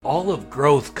all of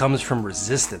growth comes from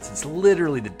resistance. It's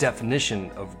literally the definition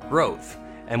of growth.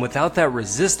 And without that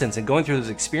resistance and going through those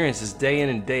experiences day in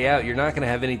and day out, you're not going to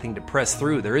have anything to press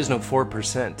through. There is no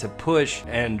 4% to push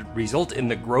and result in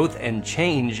the growth and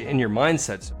change in your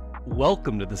mindsets.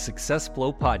 Welcome to the Success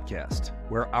Flow Podcast,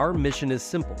 where our mission is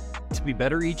simple: to be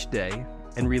better each day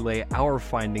and relay our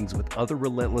findings with other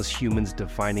relentless humans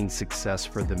defining success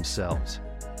for themselves.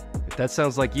 If that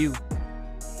sounds like you,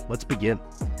 let's begin.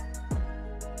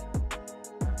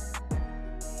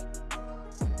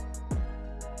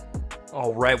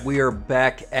 All right, we are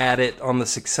back at it on the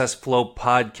Success Flow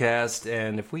Podcast,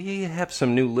 and if we have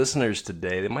some new listeners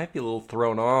today, they might be a little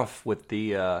thrown off with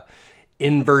the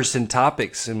inverse in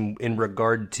topics in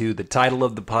regard to the title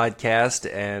of the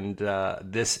podcast and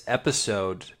this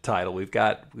episode title. We've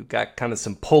got kind of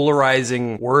some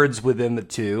polarizing words within the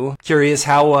two. Curious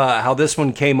how this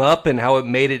one came up and how it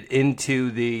made it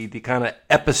into the kind of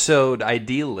episode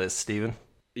idea list, Stephen.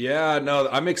 Yeah, no,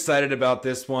 I'm excited about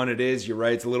this one. It is, you're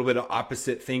right, it's a little bit of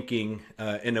opposite thinking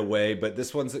in a way, but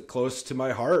this one's close to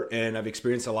my heart, and I've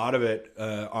experienced a lot of it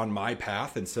on my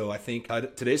path. And so I think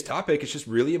today's topic is just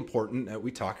really important that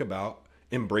we talk about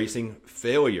embracing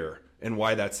failure and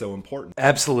why that's so important.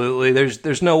 Absolutely.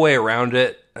 There's no way around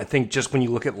it. I think just when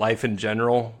you look at life in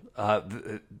general,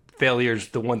 failure is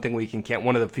the one thing we can count,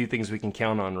 one of the few things we can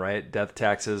count on, right? Death,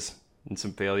 taxes, and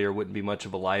some failure. Wouldn't be much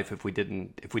of a life if we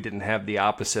didn't have the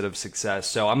opposite of success.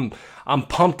 So I'm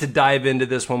pumped to dive into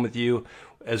this one with you.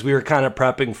 As we were kind of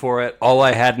prepping for it, all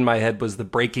I had in my head was the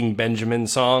Breaking Benjamin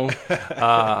song,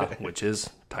 which is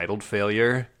titled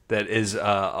Failure. That is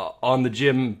on the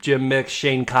Jim mix.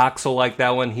 Shane Cox will like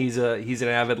that one. He's an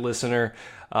avid listener.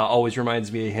 Always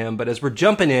reminds me of him. But as we're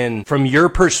jumping in, from your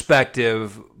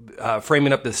perspective,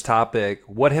 framing up this topic,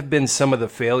 what have been some of the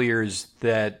failures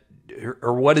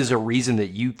or what is a reason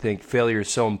that you think failure is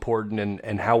so important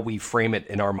and how we frame it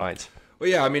in our minds? Well,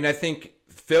 yeah, I mean, I think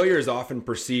failure is often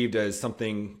perceived as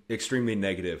something extremely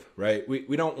negative, right?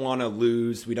 We don't want to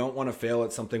lose. We don't want to fail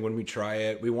at something when we try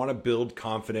it. We want to build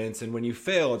confidence. And when you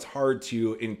fail, it's hard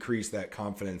to increase that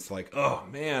confidence. Like, oh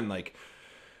man, like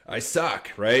I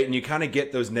suck, right? And you kind of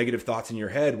get those negative thoughts in your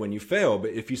head when you fail.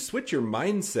 But if you switch your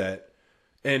mindset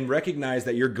and recognize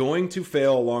that you're going to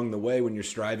fail along the way when you're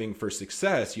striving for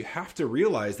success, you have to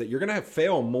realize that you're going to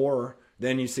fail more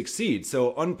than you succeed.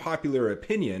 So, unpopular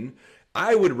opinion,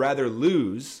 I would rather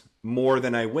lose more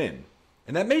than I win.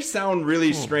 And that may sound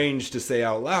really strange to say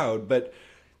out loud, but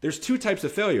there's two types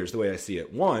of failures the way I see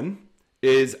it. One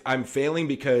is I'm failing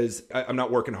because I'm not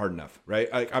working hard enough, right?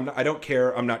 I don't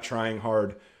care. I'm not trying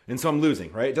hard. And so I'm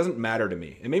losing, right? It doesn't matter to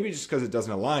me. And maybe just because it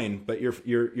doesn't align, but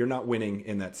you're not winning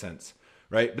in that sense.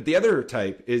 Right. But the other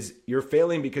type is you're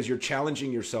failing because you're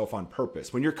challenging yourself on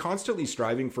purpose. When you're constantly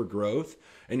striving for growth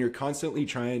and you're constantly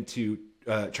trying to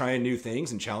try new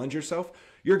things and challenge yourself,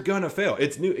 you're going to fail.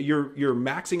 It's new. You're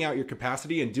maxing out your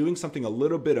capacity and doing something a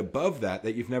little bit above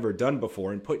that you've never done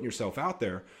before and putting yourself out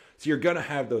there. So you're going to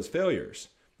have those failures,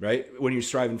 right? When you're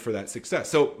striving for that success.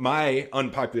 So my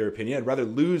unpopular opinion, I'd rather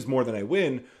lose more than I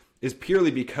win, is purely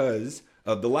because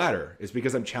of the latter. It's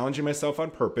because I'm challenging myself on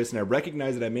purpose and I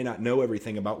recognize that I may not know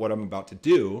everything about what I'm about to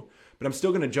do, but I'm still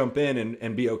going to jump in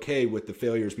and be okay with the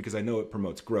failures because I know it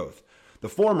promotes growth. The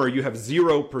former, you have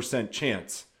 0%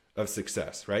 chance of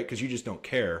success, right? Because you just don't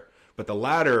care. But the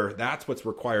latter, that's what's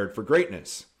required for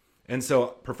greatness. And so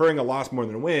preferring a loss more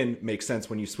than a win makes sense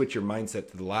when you switch your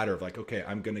mindset to the latter of like, okay,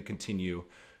 I'm going to continue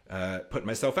putting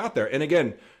myself out there. And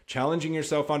again, challenging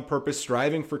yourself on purpose,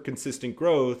 striving for consistent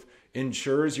growth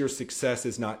ensures your success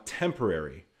is not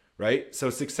temporary, right? So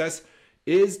success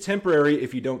is temporary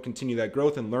if you don't continue that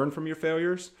growth and learn from your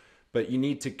failures, but you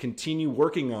need to continue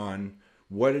working on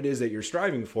what it is that you're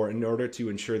striving for in order to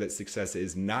ensure that success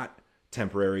is not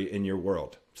temporary in your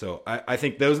world. So I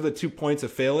think those are the 2 points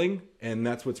of failing, and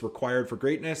that's what's required for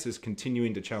greatness, is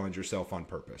continuing to challenge yourself on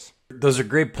purpose. Those are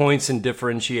great points in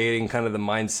differentiating kind of the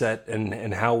mindset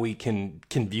and how we can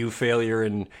view failure,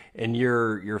 and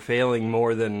you're failing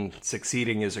more than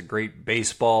succeeding is a great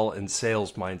baseball and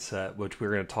sales mindset, which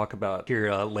we're going to talk about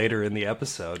here later in the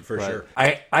episode. For sure.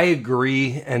 I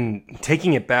agree, and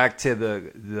taking it back to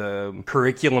the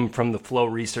curriculum from the Flow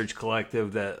Research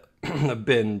Collective that I've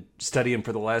been studying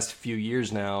for the last few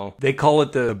years now. They call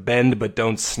it the bend but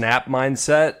don't snap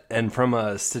mindset. And from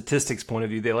a statistics point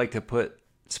of view, they like to put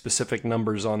specific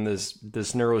numbers on this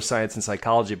neuroscience and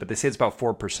psychology, but they say it's about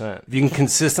 4%. If you can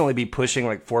consistently be pushing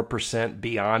like 4%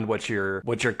 beyond what you're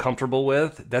comfortable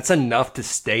with, that's enough to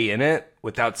stay in it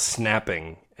without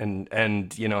snapping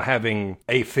and having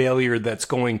a failure that's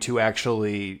going to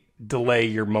actually delay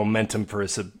your momentum for a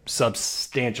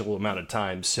substantial amount of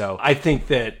time. So I think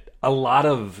that a lot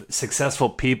of successful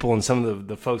people and some of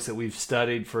the folks that we've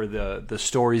studied for the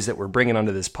stories that we're bringing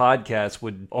onto this podcast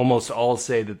would almost all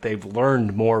say that they've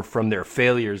learned more from their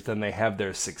failures than they have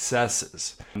their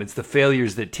successes. It's the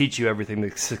failures that teach you everything.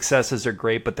 The successes are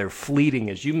great, but they're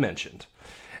fleeting, as you mentioned.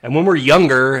 And when we're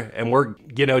younger and we're,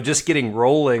 just getting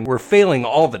rolling, we're failing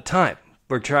all the time.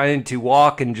 We're trying to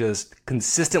walk and just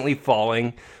consistently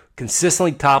falling,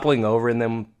 consistently toppling over, and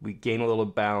then we gain a little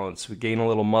balance. We gain a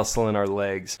little muscle in our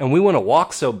legs. And we want to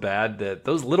walk so bad that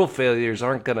those little failures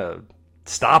aren't going to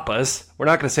stop us. We're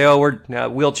not going to say, oh, we're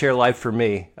wheelchair life for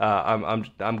me.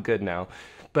 I'm good now.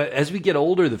 But as we get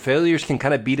older, the failures can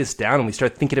kind of beat us down, and we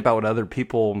start thinking about what other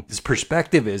people's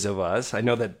perspective is of us. I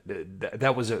know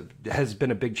that has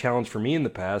been a big challenge for me in the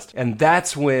past. And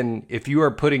that's when, if you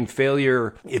are putting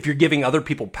failure, if you're giving other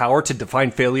people power to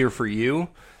define failure for you,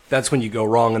 that's when you go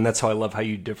wrong. And that's how I love how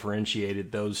you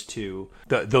differentiated those two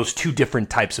different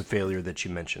types of failure that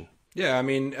you mentioned. Yeah, I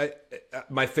mean,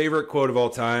 my favorite quote of all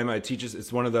time,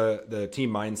 it's one of the team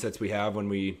mindsets we have when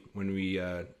we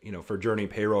for Journey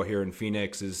Payroll here in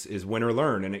Phoenix is win or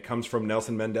learn. And it comes from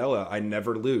Nelson Mandela. I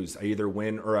never lose. I either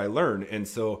win or I learn. And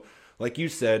so, like you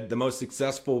said, the most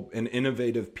successful and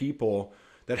innovative people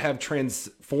that have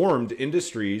transformed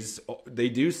industries, they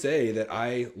do say that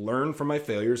I learn from my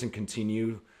failures and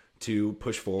continue to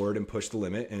push forward and push the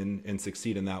limit and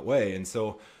succeed in that way. And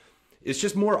so it's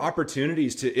just more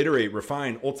opportunities to iterate,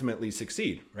 refine, ultimately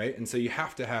succeed, right? And so you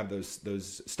have to have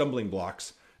those stumbling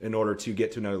blocks in order to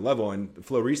get to another level. And the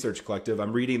Flow Research Collective,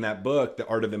 I'm reading that book, The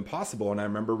Art of Impossible, and I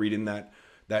remember reading that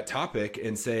topic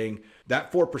and saying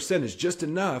that 4% is just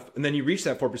enough. And then you reach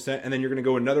that 4%, and then you're going to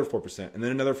go another 4%, and then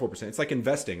another 4%. It's like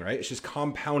investing, right? It's just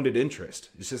compounded interest.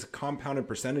 It's just compounded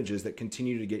percentages that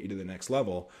continue to get you to the next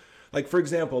level. Like, for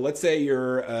example, let's say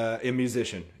you're a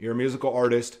musician, you're a musical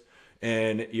artist,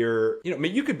 and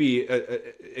you could be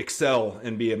excel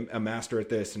and be a master at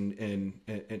this and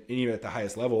even at the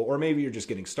highest level, or maybe you're just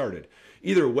getting started.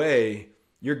 Either way,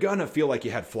 you're gonna feel like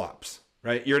you had flops,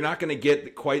 right? You're not gonna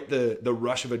get quite the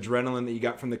rush of adrenaline that you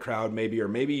got from the crowd, or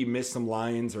maybe you missed some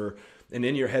lines, and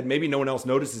in your head, maybe no one else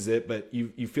notices it, but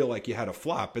you feel like you had a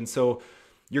flop. And so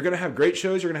you're gonna have great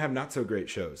shows, you're gonna have not so great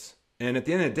shows. And at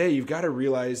the end of the day, you've got to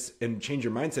realize and change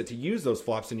your mindset to use those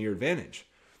flops into your advantage.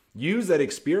 Use that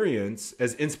experience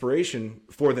as inspiration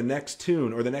for the next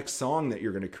tune or the next song that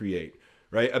you're going to create,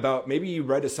 right? About maybe you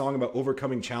write a song about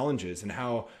overcoming challenges and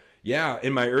how,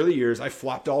 in my early years, I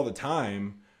flopped all the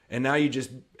time. And now you just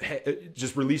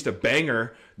released a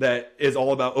banger that is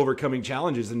all about overcoming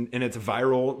challenges, and it's a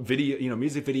viral video,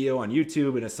 music video on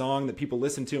YouTube, and a song that people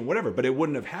listen to and whatever. But it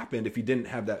wouldn't have happened if you didn't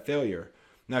have that failure.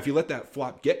 Now, if you let that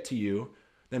flop get to you,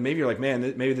 then maybe you're like, man,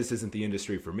 maybe this isn't the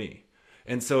industry for me.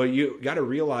 And so you got to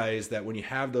realize that when you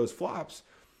have those flops,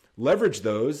 leverage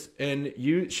those and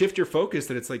you shift your focus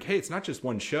that it's like, hey, it's not just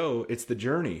one show, it's the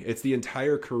journey. It's the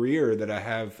entire career that I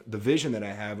have, the vision that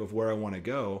I have of where I want to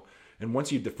go. And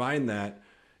once you define that,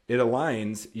 it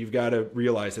aligns. You've got to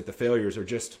realize that the failures are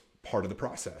just part of the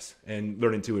process and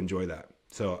learning to enjoy that.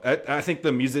 So I think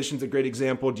the musician's a great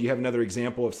example. Do you have another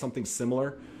example of something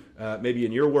similar, maybe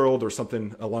in your world or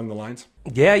something along the lines?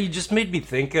 Yeah, you just made me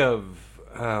think of,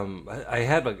 I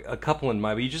had a couple in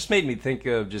mind, but you just made me think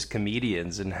of just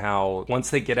comedians and how once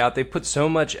they get out, they put so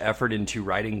much effort into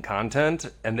writing content,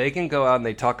 and they can go out and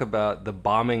they talk about the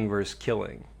bombing versus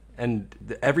killing.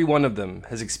 And every one of them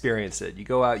has experienced it. You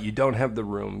go out, you don't have the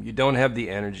room, you don't have the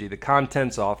energy, the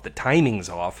content's off, the timing's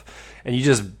off, and you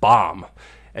just bomb.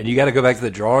 And you got to go back to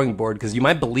the drawing board because you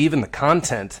might believe in the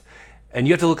content, and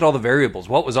you have to look at all the variables.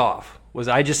 What was off? Was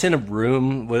I just in a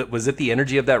room? Was it the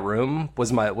energy of that room?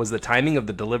 Was the timing of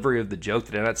the delivery of the joke?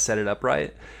 Did I not set it up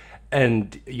right?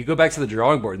 And you go back to the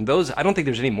drawing board, and those, I don't think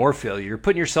there's any more failure. You're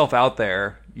putting yourself out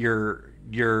there. You're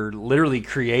literally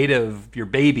creative, your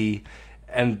baby,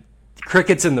 and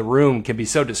crickets in the room can be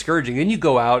so discouraging. Then you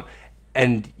go out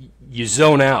and you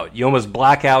zone out. You almost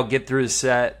black out, get through the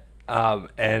set,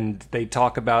 and they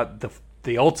talk about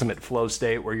the ultimate flow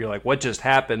state where you're like, what just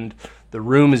happened? The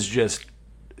room is just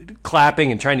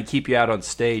clapping and trying to keep you out on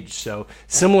stage. So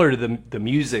similar to the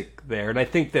music there. And I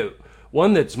think that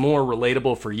one that's more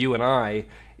relatable for you and I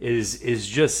is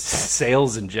just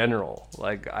sales in general.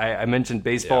 Like I mentioned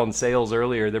baseball and sales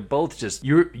earlier. They're both just,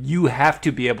 you have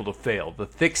to be able to fail. The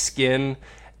thick skin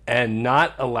and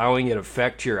not allowing it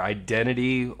affect your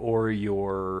identity or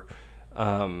your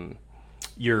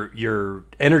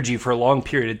energy for a long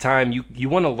period of time. You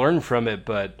want to learn from it,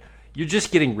 but you're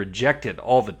just getting rejected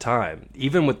all the time.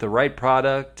 Even with the right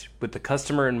product, with the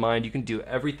customer in mind, you can do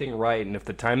everything right. And if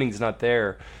the timing's not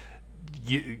there,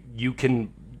 you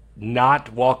can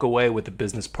not walk away with a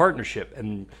business partnership.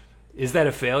 And Is that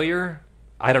a failure?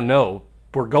 I don't know.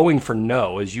 We're going for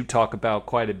no, as you talk about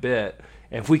quite a bit.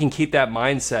 And if we can keep that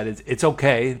mindset, it's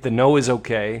okay. The no is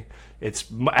okay. It's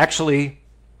actually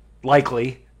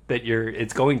likely that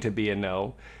it's going to be a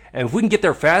no. And if we can get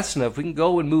there fast enough, we can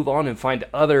go and move on and find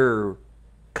other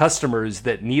customers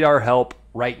that need our help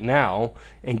right now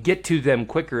and get to them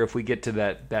quicker if we get to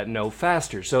that no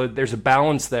faster. So there's a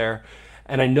balance there.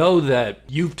 And I know that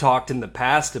you've talked in the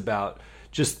past about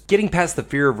just getting past the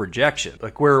fear of rejection.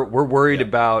 Like we're worried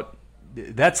about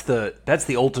that's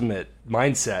the ultimate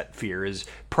mindset fear is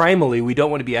primally we don't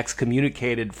want to be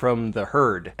excommunicated from the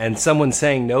herd. And someone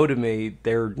saying no to me,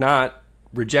 they're not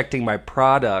rejecting my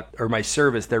product or my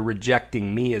service, they're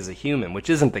rejecting me as a human, which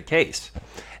isn't the case.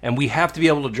 And we have to be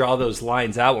able to draw those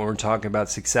lines out when we're talking about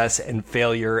success and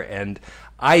failure. And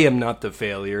I am not the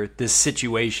failure. This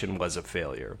situation was a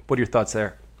failure. What are your thoughts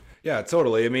there? Yeah,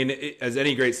 totally. I mean, as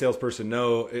any great salesperson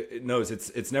knows,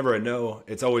 it's never a no.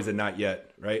 It's always a not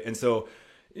yet, right? And so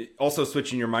also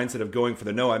switching your mindset of going for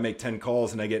the no, I make 10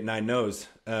 calls and I get 9 no's.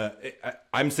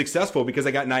 I'm successful because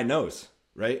I got 9 no's,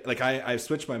 right? Like I've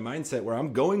switched my mindset where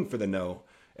I'm going for the no,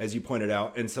 as you pointed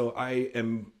out. And so I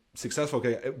am successful.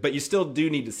 Okay, but you still do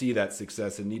need to see that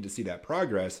success and need to see that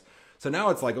progress. So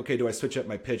now it's like, okay, do I switch up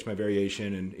my pitch, my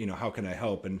variation, and how can I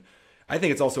help? And I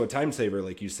think it's also a time saver,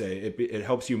 like you say. It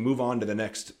helps you move on to the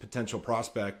next potential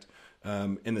prospect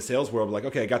in the sales world. Like,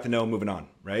 okay, I got the no, moving on,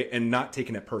 right? And not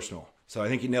taking it personal. So I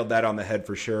think you nailed that on the head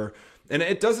for sure. And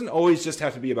it doesn't always just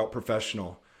have to be about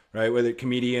professional, right? Whether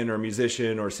comedian or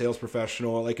musician or sales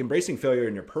professional, like embracing failure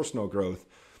in your personal growth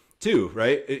too,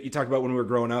 right? You talk about when we were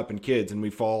growing up and kids and we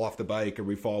fall off the bike or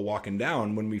we fall walking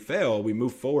down. When we fail, we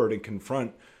move forward and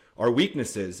confront our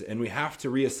weaknesses, and we have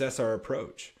to reassess our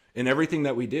approach in everything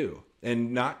that we do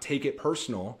and not take it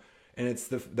personal. And it's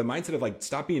the mindset of like,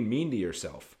 stop being mean to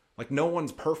yourself. Like no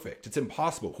one's perfect. It's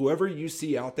impossible. Whoever you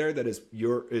see out there that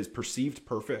is perceived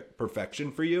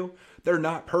perfection for you, they're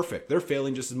not perfect. They're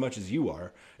failing just as much as you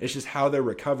are. It's just how they're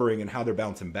recovering and how they're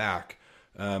bouncing back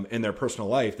in their personal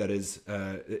life that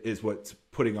is what's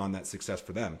putting on that success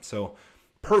for them. So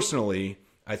personally,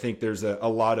 I think there's a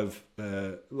lot of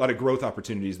growth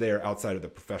opportunities there outside of the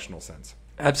professional sense.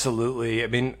 Absolutely. I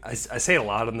mean, I say it a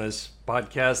lot on this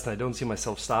podcast, and I don't see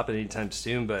myself stopping anytime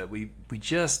soon, but we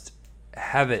just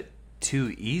have it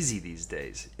too easy these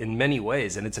days in many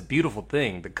ways, and it's a beautiful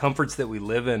thing. The comforts that we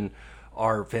live in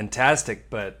are fantastic,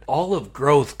 but all of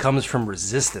growth comes from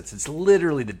resistance. It's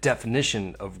literally the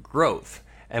definition of growth.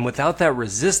 And without that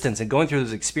resistance and going through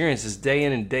those experiences day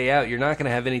in and day out, you're not going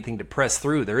to have anything to press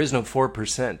through. There is no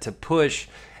 4% to push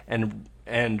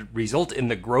and result in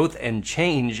the growth and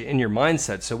change in your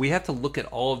mindset. So we have to look at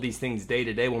all of these things day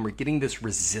to day when we're getting this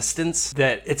resistance,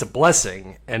 that it's a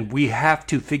blessing, and we have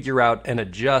to figure out and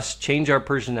adjust, change our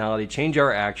personality, change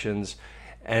our actions,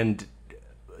 and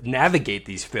navigate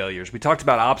these failures. We talked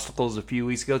about obstacles a few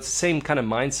weeks ago. It's the same kind of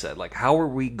mindset. Like, how are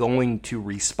we going to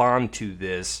respond to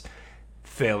this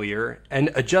failure and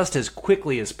adjust as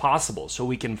quickly as possible so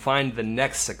we can find the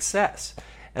next success?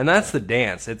 And that's the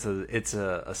dance. It's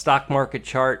a stock market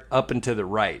chart up and to the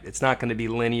right. It's not going to be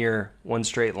linear, one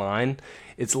straight line.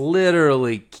 It's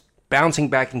literally bouncing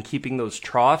back and keeping those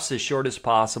troughs as short as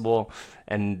possible,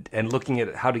 and looking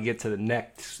at how to get to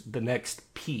the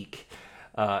next peak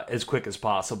as quick as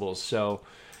possible. So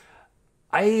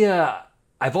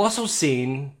I've also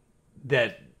seen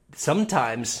that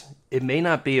sometimes it may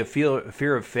not be a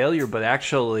fear of failure, but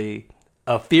actually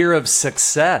a fear of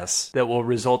success that will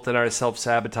result in our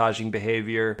self-sabotaging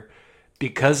behavior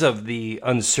because of the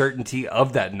uncertainty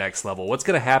of that next level. What's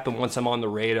going to happen once I'm on the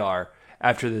radar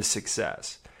after this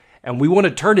success? And we want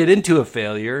to turn it into a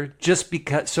failure just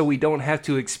because, so we don't have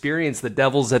to experience the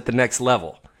devils at the next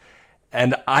level.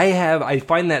 And I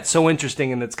find that so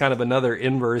interesting, and it's kind of another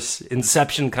inverse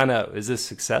inception kind of, is this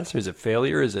success or is it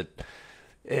failure?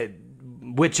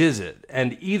 Which is it?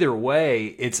 And either way,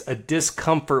 it's a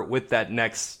discomfort with that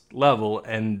next level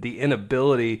and the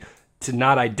inability to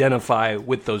not identify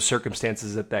with those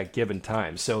circumstances at that given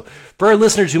time. So for our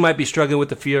listeners who might be struggling with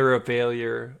the fear of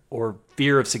failure or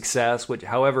fear of success,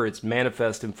 however it's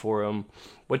manifesting for them,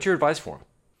 what's your advice for them?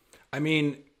 I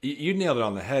mean, you nailed it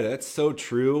on the head. That's so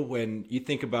true. When you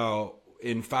think about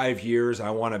in 5 years, I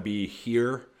want to be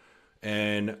here,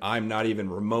 and I'm not even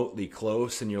remotely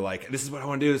close, and you're like, this is what I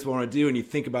want to do, this is what I want to do. And you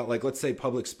think about, like, let's say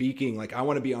public speaking, like I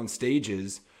want to be on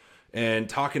stages and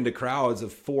talking to crowds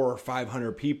of 400 or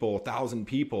 500 people, 1,000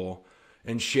 people,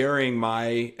 and sharing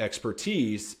my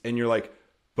expertise. And you're like,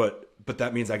 but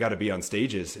that means I got to be on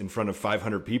stages in front of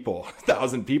 500 people,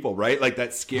 1,000 people, right? Like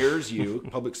that scares you.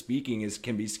 Public speaking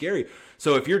can be scary.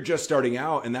 So if you're just starting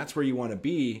out and that's where you want to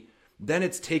be, then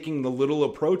it's taking the little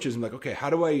approaches and like, okay, how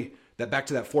do I, that back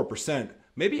to that 4%,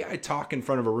 maybe I talk in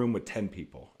front of a room with 10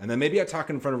 people, and then maybe I talk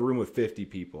in front of a room with 50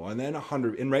 people, and then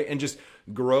 100, and right, and just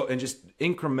grow, and just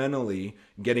incrementally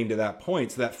getting to that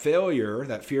point. So that failure,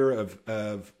 that fear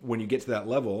of when you get to that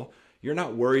level, you're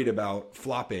not worried about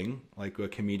flopping like a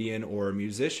comedian or a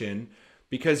musician,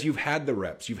 because you've had the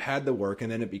reps, you've had the work,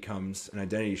 and then it becomes an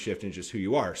identity shift in just who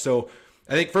you are. So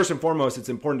I think first and foremost, it's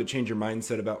important to change your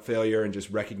mindset about failure and just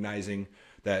recognizing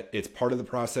that it's part of the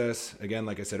process. Again,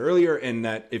 like I said earlier, and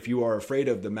that if you are afraid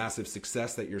of the massive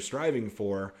success that you're striving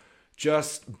for,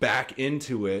 just back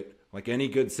into it. Like any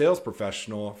good sales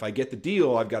professional, if I get the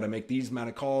deal, I've got to make these amount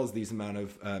of calls, these amount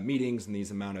of meetings, and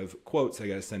these amount of quotes I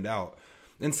got to send out.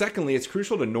 And secondly, it's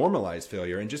crucial to normalize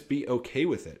failure and just be okay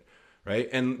with it, right?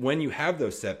 And when you have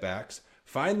those setbacks,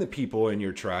 find the people in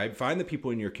your tribe, find the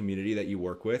people in your community that you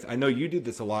work with. I know you do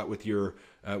this a lot with your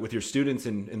students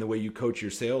and the way you coach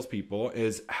your salespeople.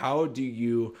 Is how do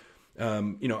you,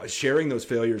 sharing those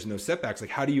failures and those setbacks,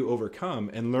 like how do you overcome,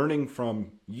 and learning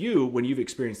from you when you've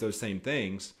experienced those same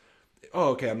things.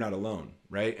 Oh, okay, I'm not alone,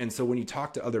 right? And so when you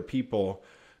talk to other people,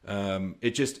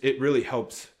 it really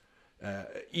helps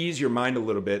ease your mind a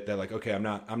little bit that like, okay, I'm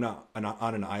not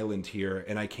on an island here,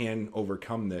 and I can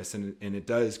overcome this. And it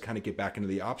does kind of get back into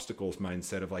the obstacles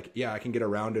mindset of like, yeah, I can get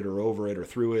around it or over it or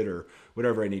through it or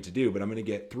whatever I need to do, but I'm going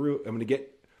to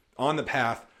get on the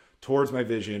path towards my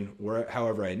vision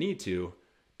however I need to.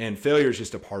 And failure is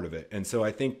just a part of it. And so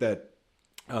I think that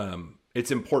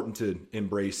it's important to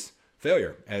embrace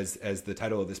failure, as the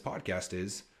title of this podcast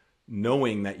is,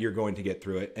 knowing that you're going to get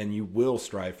through it and you will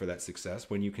strive for that success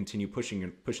when you continue pushing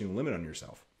the limit on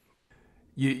yourself.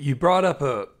 You brought up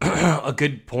a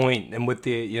good point, and with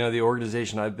the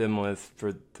organization I've been with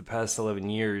for the past 11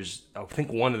 years, I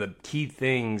think one of the key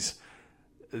things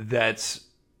that's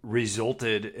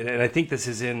resulted, and I think this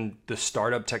is in the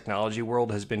startup technology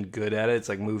world, has been good at it. It's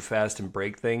like move fast and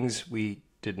break things. We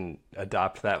didn't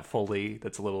adopt that fully.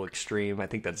 That's a little extreme. I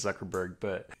think that's Zuckerberg.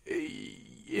 But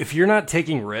if you're not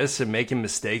taking risks and making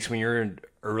mistakes when you're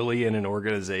early in an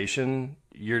organization,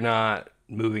 you're not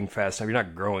moving fast enough. You're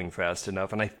not growing fast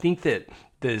enough. And I think that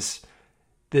this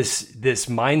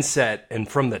mindset, and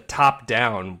from the top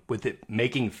down, with it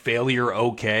making failure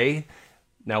okay.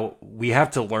 Now we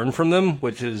have to learn from them,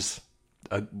 which is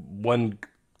one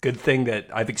good thing that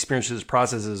I've experienced in this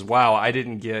process is, wow, I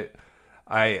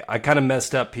kind of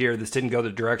messed up here. This didn't go the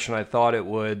direction I thought it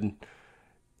would.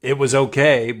 It was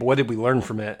okay, but what did we learn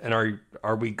from it? And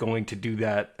are we going to do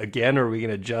that again, or are we going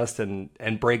to adjust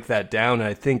and break that down? And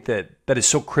I think that is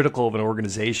so critical of an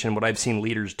organization. What I've seen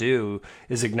leaders do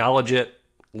is acknowledge it,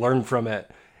 learn from it,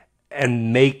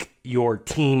 and make your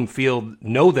team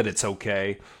know that it's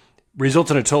okay.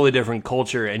 Results in a totally different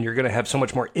culture, and you're going to have so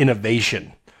much more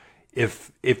innovation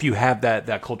if you have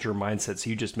that culture mindset. So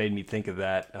you just made me think of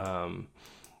that.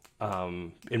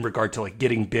 In regard to like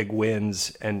getting big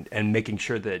wins and making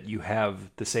sure that you have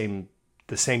the same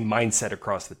mindset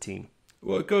across the team.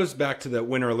 Well, it goes back to that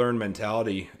win or learn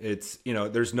mentality. It's,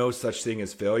 there's no such thing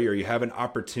as failure. You have an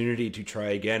opportunity to try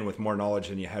again with more knowledge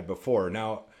than you had before.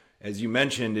 Now, as you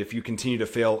mentioned, if you continue to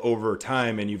fail over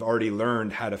time and you've already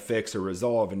learned how to fix or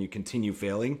resolve and you continue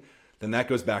failing, then that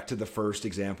goes back to the first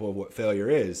example of what failure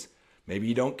is. Maybe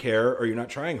you don't care, or you're not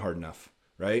trying hard enough.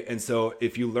 Right. And so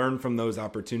if you learn from those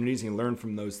opportunities and you learn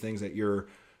from those things that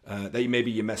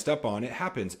you messed up on, it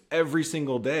happens every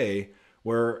single day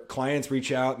where clients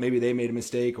reach out, maybe they made a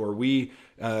mistake, or we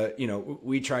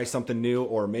try something new,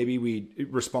 or maybe we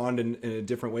respond in a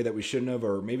different way that we shouldn't have,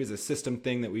 or maybe it's a system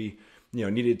thing that we,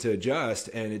 needed to adjust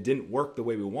and it didn't work the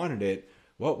way we wanted it.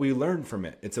 Well, we learned from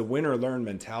it. It's a win or learn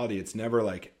mentality. It's never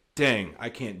like, dang, I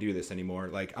can't do this anymore.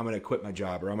 Like I'm going to quit my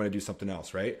job, or I'm going to do something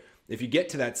else. Right. If you get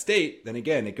to that state, then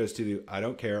again, it goes to I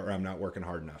don't care, or I'm not working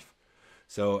hard enough.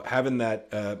 So having that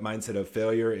mindset of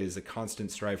failure is a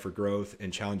constant strive for growth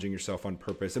and challenging yourself on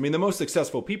purpose. I mean, the most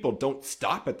successful people don't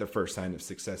stop at the first sign of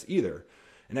success either.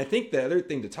 And I think the other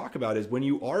thing to talk about is when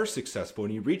you are successful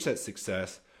and you reach that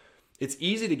success, it's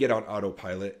easy to get on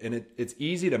autopilot, and it's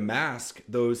easy to mask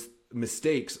those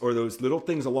mistakes or those little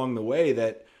things along the way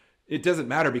that it doesn't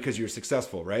matter because you're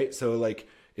successful, right? So like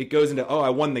it goes into, I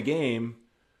won the game.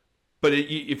 But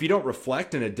if you don't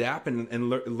reflect and adapt and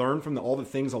learn from all the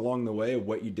things along the way of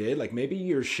what you did, like maybe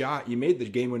your shot, you made the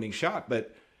game-winning shot,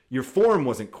 but your form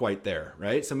wasn't quite there,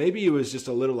 right? So maybe it was just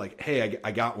a little like, hey,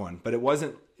 I got one, but it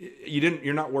wasn't.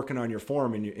 You're not working on your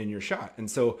form in your shot, and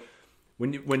so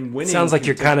when winning, sounds like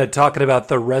you're kind of talking about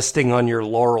the resting on your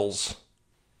laurels.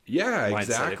 Yeah, mindset.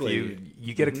 exactly. If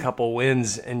you get a couple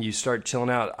wins and you start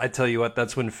chilling out, I tell you what,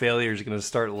 that's when failure is going to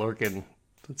start lurking.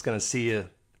 It's going to see you.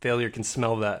 Failure can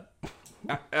smell that.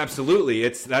 Absolutely.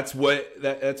 That's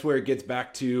where it gets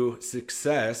back to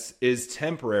success is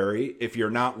temporary if you're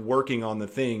not working on the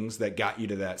things that got you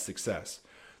to that success.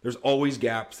 There's always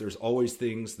gaps. There's always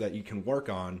things that you can work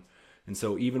on. And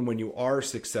so even when you are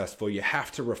successful, you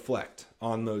have to reflect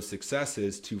on those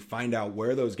successes to find out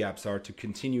where those gaps are to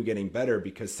continue getting better,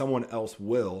 because someone else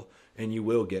will, and you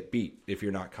will get beat if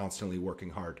you're not constantly working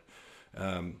hard.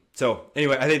 So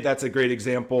anyway, I think that's a great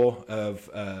example of,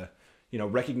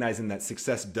 recognizing that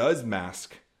success does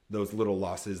mask those little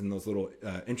losses and those little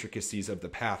intricacies of the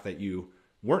path that you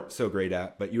weren't so great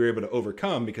at, but you were able to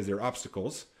overcome because they're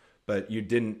obstacles, but you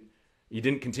didn't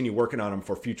continue working on them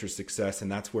for future success.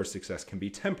 And that's where success can be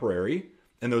temporary.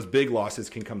 And those big losses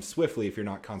can come swiftly if you're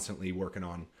not constantly working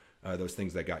on those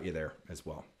things that got you there as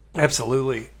well.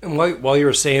 Absolutely. And while you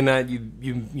were saying that,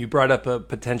 you brought up a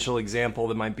potential example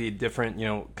that might be different,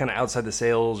 kind of outside the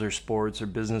sales or sports or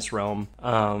business realm.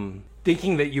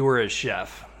 Thinking that you were a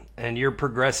chef and you're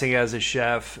progressing as a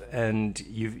chef and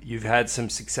you've had some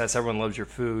success. Everyone loves your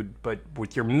food, but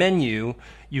with your menu,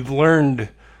 you've learned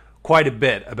quite a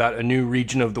bit about a new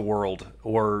region of the world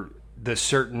or the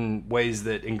certain ways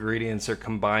that ingredients are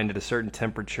combined at a certain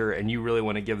temperature, and you really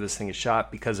want to give this thing a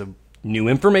shot because of new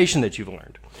information that you've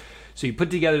learned. So you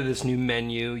put together this new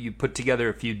menu, you put together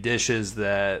a few dishes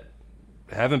that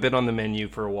haven't been on the menu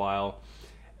for a while,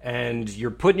 and you're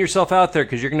putting yourself out there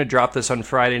because you're going to drop this on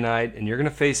Friday night, and you're going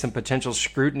to face some potential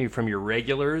scrutiny from your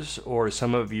regulars or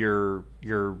some of your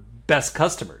best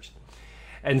customers.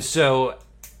 And so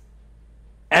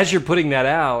as you're putting that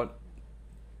out,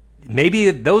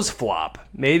 maybe those flop.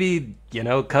 Maybe,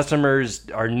 customers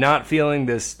are not feeling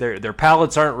this. Their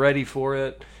palates aren't ready for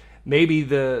it. Maybe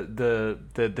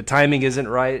the timing isn't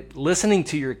right. Listening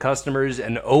to your customers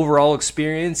and overall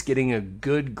experience, getting a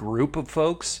good group of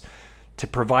folks to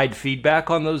provide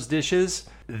feedback on those dishes,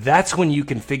 that's when you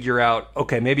can figure out,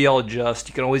 okay, maybe I'll adjust.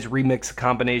 You can always remix a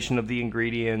combination of the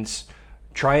ingredients,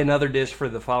 try another dish for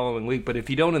the following week. But if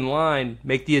you don't in line,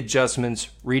 make the adjustments,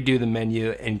 redo the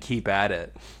menu, and keep at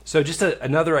it. So just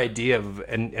another idea of,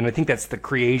 and I think that's the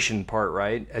creation part,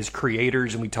 right? As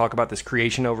creators, and we talk about this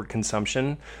creation over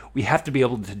consumption, we have to be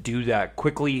able to do that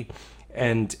quickly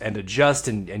and adjust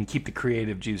and keep the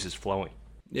creative juices flowing.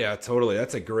 Yeah, totally.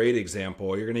 That's a great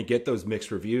example. You're going to get those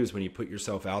mixed reviews when you put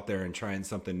yourself out there and trying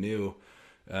something new.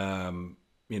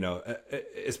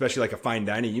 Especially like a fine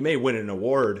dining, you may win an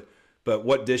award, but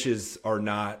what dishes are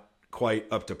not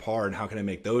quite up to par, and how can I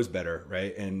make those better,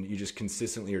 right? And you just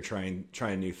consistently are trying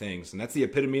new things, and that's the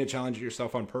epitome of challenging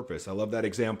yourself on purpose. I love that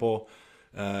example.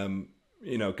 Going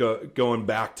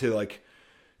back to like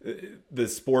the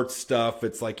sports stuff,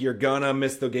 it's like you're gonna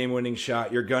miss the game-winning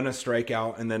shot, you're gonna strike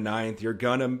out in the 9th, you're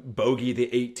gonna bogey the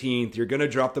 18th, you're gonna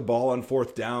drop the ball on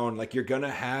 4th down, like you're gonna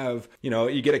have,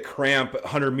 you get a cramp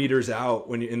 100 meters out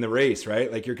when you're in the race,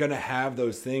 right? Like you're gonna have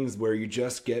those things where you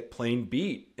just get plain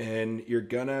beat, and you're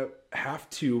gonna have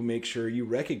to make sure you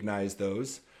recognize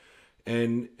those,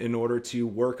 and in order to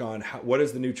work on what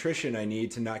is the nutrition I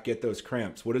need to not get those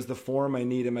cramps, what is the form I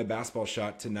need in my basketball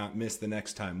shot to not miss the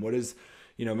next time, what is,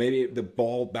 maybe the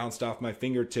ball bounced off my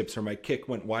fingertips or my kick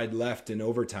went wide left in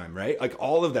overtime, right? Like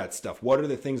all of that stuff. What are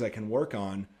the things I can work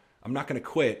on? I'm not going to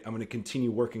quit. I'm going to continue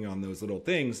working on those little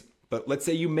things. But let's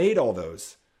say you made all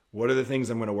those. What are the things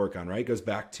I'm going to work on, right? It goes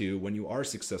back to when you are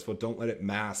successful, don't let it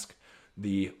mask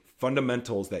the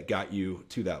fundamentals that got you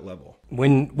to that level.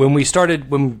 When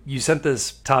you sent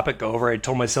this topic over, I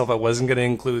told myself I wasn't going to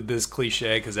include this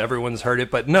cliche because everyone's heard it,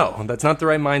 but no, that's not the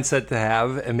right mindset to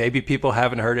have. And maybe people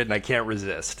haven't heard it, and I can't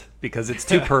resist because it's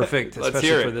too perfect,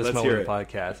 especially for this moment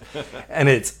podcast. And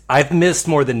I've missed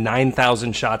more than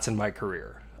 9,000 shots in my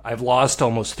career. I've lost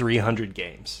almost 300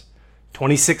 games.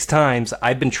 26 times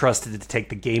I've been trusted to take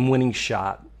the game-winning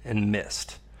shot and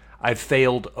missed. I've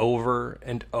failed over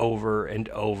and over and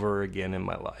over again in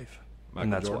my life.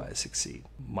 And that's why I succeed.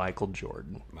 Michael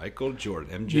Jordan,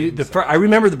 MJ. I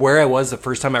remember where I was the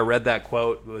first time I read that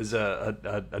quote. It was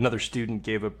another student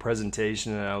gave a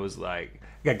presentation, and I was like,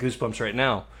 I got goosebumps right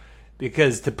now.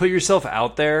 Because to put yourself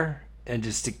out there and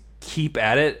just to keep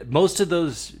at it, most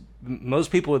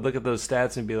people would look at those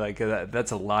stats and be like,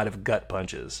 that's a lot of gut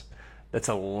punches. That's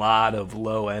a lot of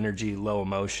low energy, low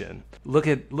emotion. Look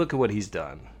at what he's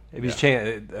done. Maybe he's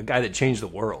a guy that changed the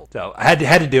world. So I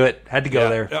had to do it. Had to go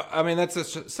there. I mean, that's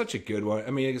such a good one.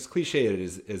 I mean, as cliche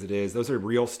as it is, those are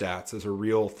real stats. Those are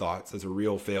real thoughts. Those are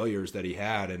real failures that he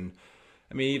had. And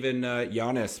I mean, even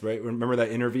Giannis, right? Remember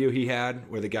that interview he had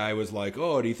where the guy was like,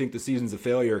 "Oh, do you think the season's a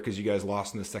failure because you guys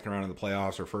lost in the second round of the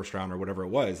playoffs or first round or whatever it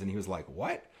was?" And he was like,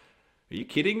 "What? Are you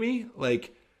kidding me?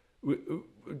 Like,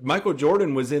 Michael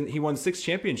Jordan he won 6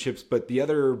 championships, but the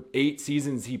other 8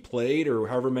 seasons he played, or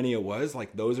however many it was,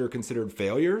 like those are considered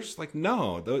failures. Like,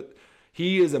 no,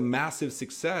 he is a massive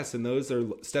success, and those are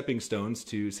stepping stones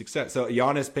to success. So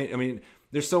Giannis, I mean,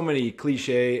 there's so many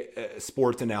cliche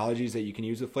sports analogies that you can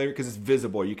use with failure because it's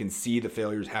visible. You can see the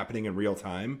failures happening in real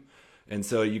time. And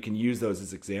so you can use those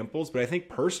as examples. But I think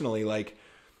personally, like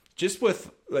just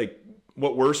with like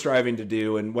what we're striving to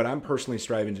do and what I'm personally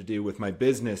striving to do with my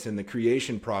business and the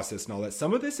creation process and all that,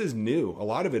 some of this is new. A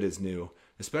lot of it is new,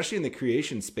 especially in the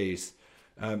creation space.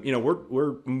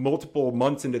 We're multiple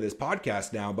months into this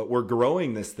podcast now, but we're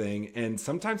growing this thing. And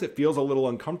sometimes it feels a little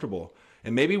uncomfortable.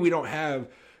 And maybe we don't have,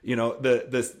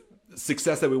 the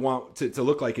success that we want to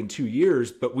look like in 2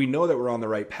 years, but we know that we're on the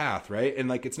right path, right? And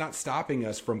like, it's not stopping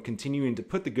us from continuing to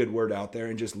put the good word out there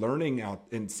and just learning out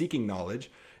and seeking knowledge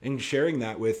and sharing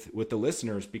that with the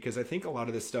listeners, because I think a lot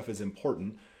of this stuff is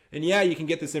important. And yeah, you can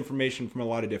get this information from a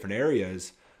lot of different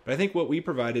areas, but I think what we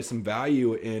provide is some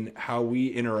value in how we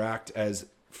interact as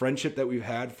friendship that we've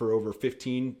had for over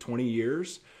 15, 20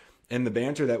 years and the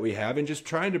banter that we have, and just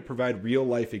trying to provide real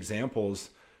life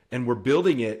examples. And we're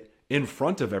building it in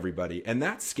front of everybody. And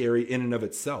that's scary in and of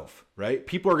itself, right?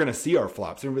 People are going to see our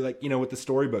flops and be like, with the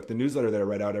storybook, the newsletter that I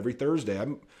write out every Thursday,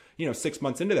 I'm, 6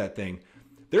 months into that thing.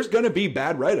 There's going to be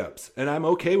bad write-ups, and I'm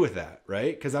okay with that,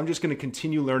 right? Because I'm just going to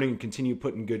continue learning and continue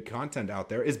putting good content out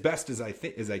there as best as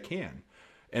I can.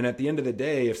 And at the end of the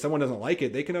day, if someone doesn't like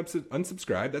it, they can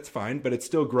unsubscribe. That's fine, but it's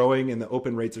still growing and the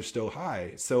open rates are still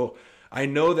high. So I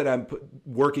know that I'm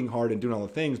working hard and doing all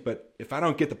the things, but if I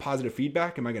don't get the positive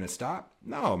feedback, am I going to stop?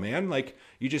 No, man. Like,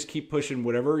 you just keep pushing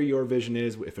whatever your vision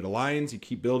is. If it aligns, you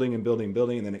keep building and building and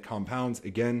building, and then it compounds.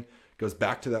 Again, goes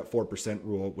back to that 4%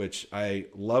 rule, which I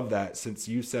love that since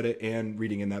you said it and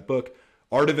reading in that book,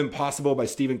 Art of Impossible by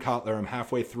Steven Kotler. I'm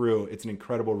halfway through. It's an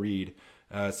incredible read.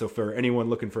 So for anyone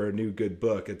looking for a new good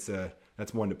book,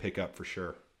 that's one to pick up for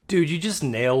sure. Dude, you just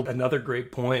nailed another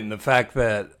great point in the fact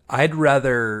that I'd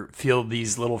rather feel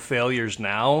these little failures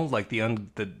now, like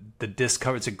the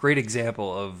discomfort. It's a great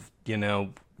example of,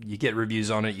 you get reviews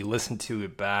on it, you listen to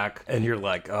it back, and you're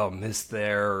like, oh, missed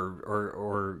there,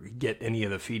 or get any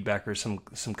of the feedback or some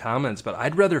comments. But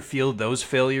I'd rather feel those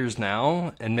failures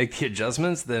now and make the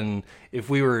adjustments than if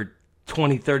we were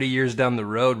 20, 30 years down the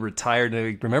road, retired.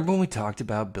 Remember when we talked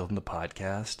about building the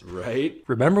podcast? Right.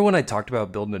 Remember when I talked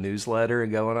about building a newsletter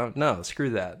and going on? No,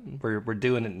 screw that. We're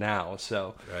doing it now.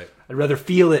 So right. I'd rather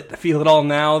feel it all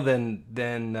now than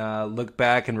look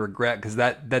back and regret, because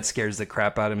that scares the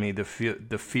crap out of me. The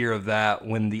fear of that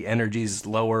when the energy's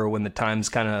lower, when the time's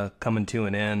kind of coming to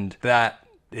an end. That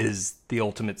is the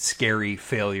ultimate scary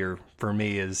failure for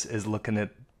me, is looking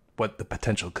at what the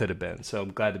potential could have been. So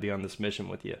I'm glad to be on this mission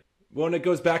with you. Well, and it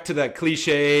goes back to that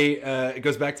cliche.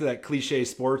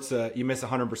 Sports. You miss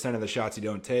 100% of the shots you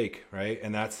don't take, right?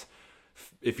 And that's,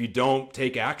 if you don't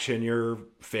take action, you're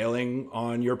failing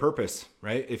on your purpose,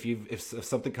 right? If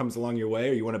something comes along your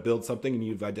way, or you want to build something and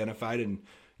you've identified in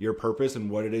your purpose and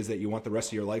what it is that you want the rest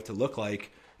of your life to look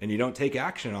like, and you don't take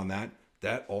action on that,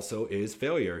 that also is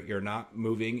failure. You're not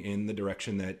moving in the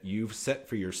direction that you've set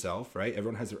for yourself, right?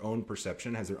 Everyone has their own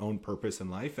perception, has their own purpose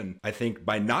in life. And I think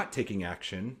by not taking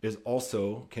action is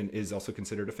also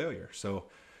considered a failure. So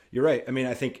you're right. I mean,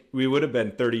 I think we would have been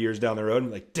 30 years down the road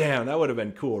and like, damn, that would have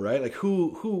been cool, right? Like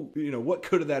who, what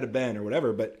could that have been or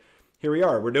whatever. But here we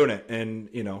are, we're doing it. And,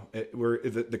 we're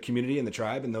the community and the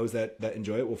tribe, and those that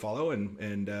enjoy it will follow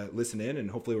and listen in. And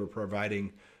hopefully we're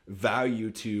providing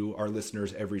value to our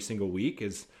listeners every single week.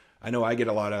 Is I know I get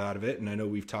a lot out of it, and I know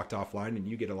we've talked offline and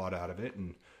you get a lot out of it,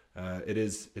 and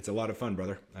it's a lot of fun,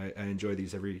 brother. I enjoy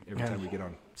these every time we get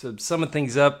on. So summing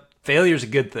things up, failure is a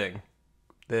good thing.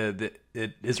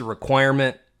 It is a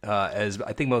requirement, as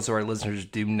I think most of our listeners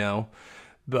do know.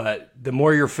 But the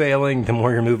more you're failing, the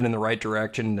more you're moving in the right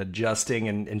direction, adjusting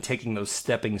and taking those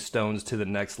stepping stones to the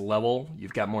next level.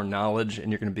 You've got more knowledge,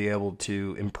 and you're going to be able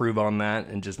to improve on that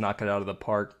and just knock it out of the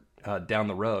park down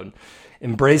the road.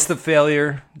 Embrace the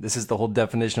failure. This is the whole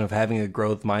definition of having a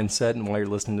growth mindset, and why you're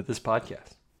listening to this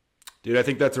podcast. Dude, I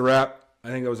think that's a wrap. I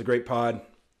think that was a great pod.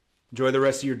 Enjoy the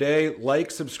rest of your day.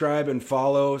 Like, subscribe, and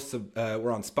follow.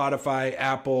 We're on Spotify,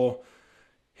 Apple.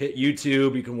 Hit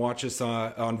YouTube. You can watch us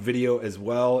on video as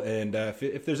well. And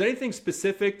if there's anything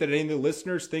specific that any of the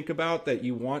listeners think about that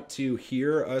you want to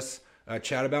hear us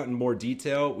chat about in more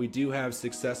detail, we do have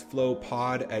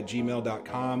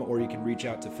successflowpod@gmail.com, or you can reach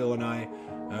out to Phil and I.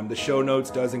 The show notes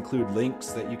does include links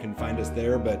that you can find us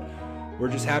there, but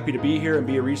we're just happy to be here and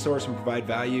be a resource and provide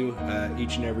value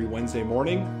each and every Wednesday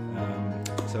morning.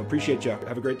 So appreciate you.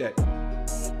 Have a great day.